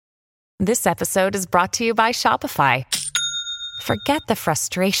This episode is brought to you by Shopify. Forget the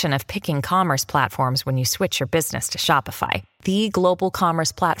frustration of picking commerce platforms when you switch your business to Shopify, the global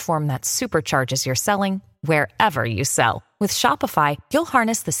commerce platform that supercharges your selling wherever you sell. With Shopify, you'll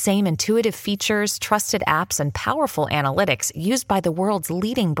harness the same intuitive features, trusted apps, and powerful analytics used by the world's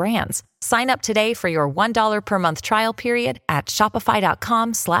leading brands. Sign up today for your $1 per month trial period at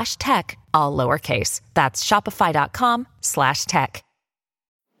shopify.com/tech, all lowercase. That's shopify.com/tech.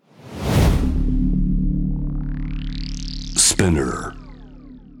 Spinner.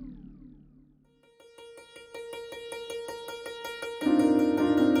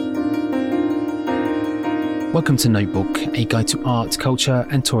 Welcome to Notebook, a guide to art, culture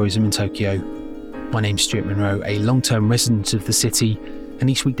and tourism in Tokyo. My name's Stuart Monroe, a long-term resident of the city, and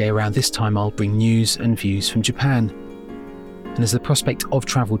each weekday around this time I'll bring news and views from Japan. And as the prospect of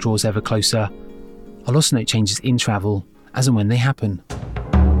travel draws ever closer, I'll also note changes in travel as and when they happen.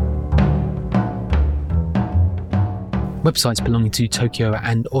 Websites belonging to Tokyo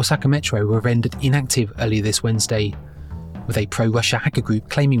and Osaka Metro were rendered inactive earlier this Wednesday, with a pro-Russia hacker group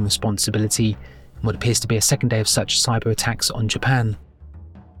claiming responsibility in what appears to be a second day of such cyber attacks on Japan.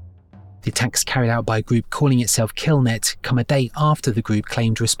 The attacks carried out by a group calling itself Killnet come a day after the group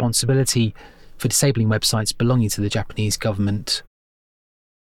claimed responsibility for disabling websites belonging to the Japanese government.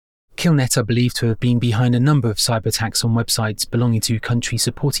 Killnet are believed to have been behind a number of cyber attacks on websites belonging to countries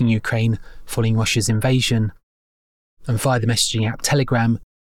supporting Ukraine following Russia's invasion. And via the messaging app Telegram,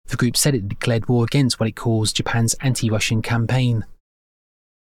 the group said it declared war against what it calls Japan's anti-Russian campaign.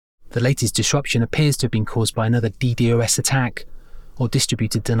 The latest disruption appears to have been caused by another DDoS attack, or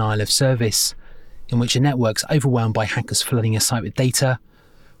distributed denial of service, in which a network's overwhelmed by hackers flooding a site with data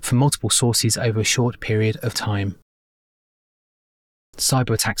from multiple sources over a short period of time.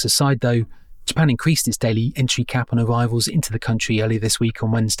 Cyber attacks aside though, Japan increased its daily entry cap on arrivals into the country earlier this week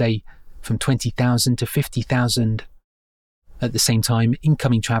on Wednesday from 20,000 to 50,000. At the same time,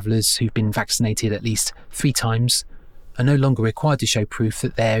 incoming travellers who've been vaccinated at least 3 times are no longer required to show proof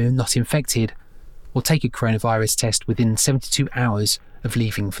that they're not infected or take a coronavirus test within 72 hours of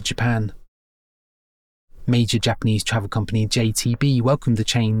leaving for Japan. Major Japanese travel company JTB welcomed the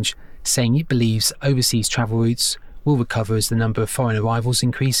change, saying it believes overseas travel routes will recover as the number of foreign arrivals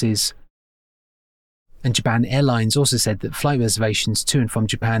increases. And Japan Airlines also said that flight reservations to and from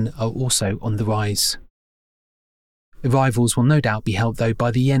Japan are also on the rise. Arrivals will no doubt be helped though by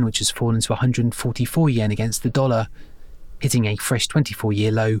the yen, which has fallen to 144 yen against the dollar, hitting a fresh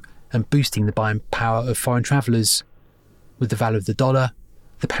 24-year low and boosting the buying power of foreign travellers, with the value of the dollar,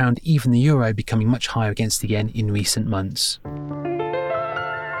 the pound, even the euro becoming much higher against the yen in recent months.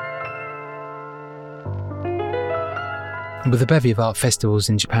 And with a bevy of art festivals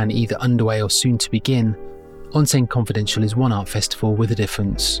in Japan either underway or soon to begin, Onsen Confidential is one art festival with a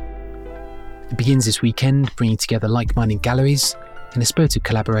difference. It begins this weekend, bringing together like-minded galleries in a spirit of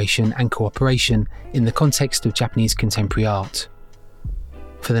collaboration and cooperation in the context of Japanese contemporary art.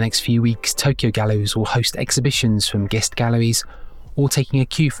 For the next few weeks, Tokyo galleries will host exhibitions from guest galleries, all taking a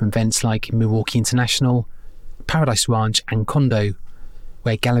cue from events like Milwaukee International, Paradise Ranch and Kondo,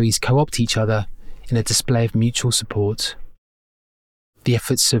 where galleries co-opt each other in a display of mutual support. The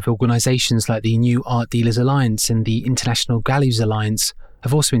efforts of organisations like the New Art Dealers Alliance and the International Galleries Alliance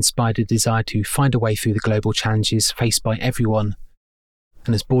have also inspired a desire to find a way through the global challenges faced by everyone.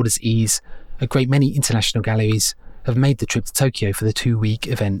 And as borders ease, a great many international galleries have made the trip to Tokyo for the 2-week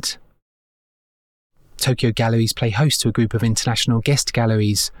event. Tokyo Galleries play host to a group of international guest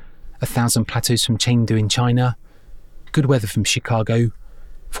galleries, 1,000 Plateaus from Chengdu in China, Good Weather from Chicago,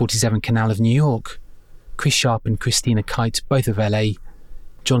 47 Canal of New York, Chris Sharp and Christina Kite, both of LA,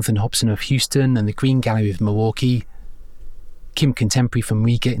 Jonathan Hobson of Houston and the Green Gallery of Milwaukee, Kim Contemporary from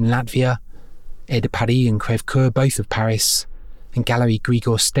Riga in Latvia, Air de Paris and Crèvecoeur, both of Paris, and Gallery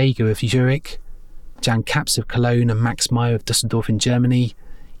Grigor Steger of Zurich, Jan Kaps of Cologne and Max Meyer of Dusseldorf in Germany,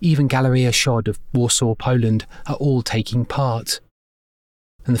 even Galeria Schod of Warsaw, Poland, are all taking part.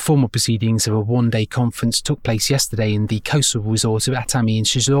 And the formal proceedings of a one-day conference took place yesterday in the coastal resort of Atami in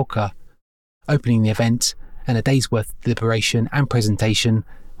Shizuoka, opening the event and a day's worth of deliberation and presentation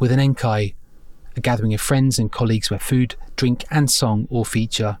with an Enkai, a gathering of friends and colleagues where food, drink and song all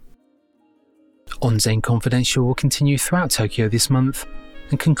feature. Onsen Confidential will continue throughout Tokyo this month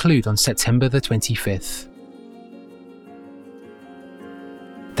and conclude on September the 25th.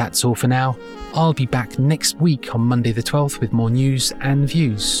 That's all for now. I'll be back next week on Monday the 12th with more news and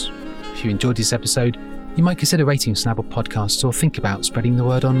views. If you enjoyed this episode, you might consider rating Snapple Podcasts or think about spreading the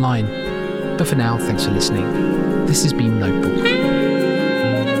word online. But for now, thanks for listening. This has been Notebook.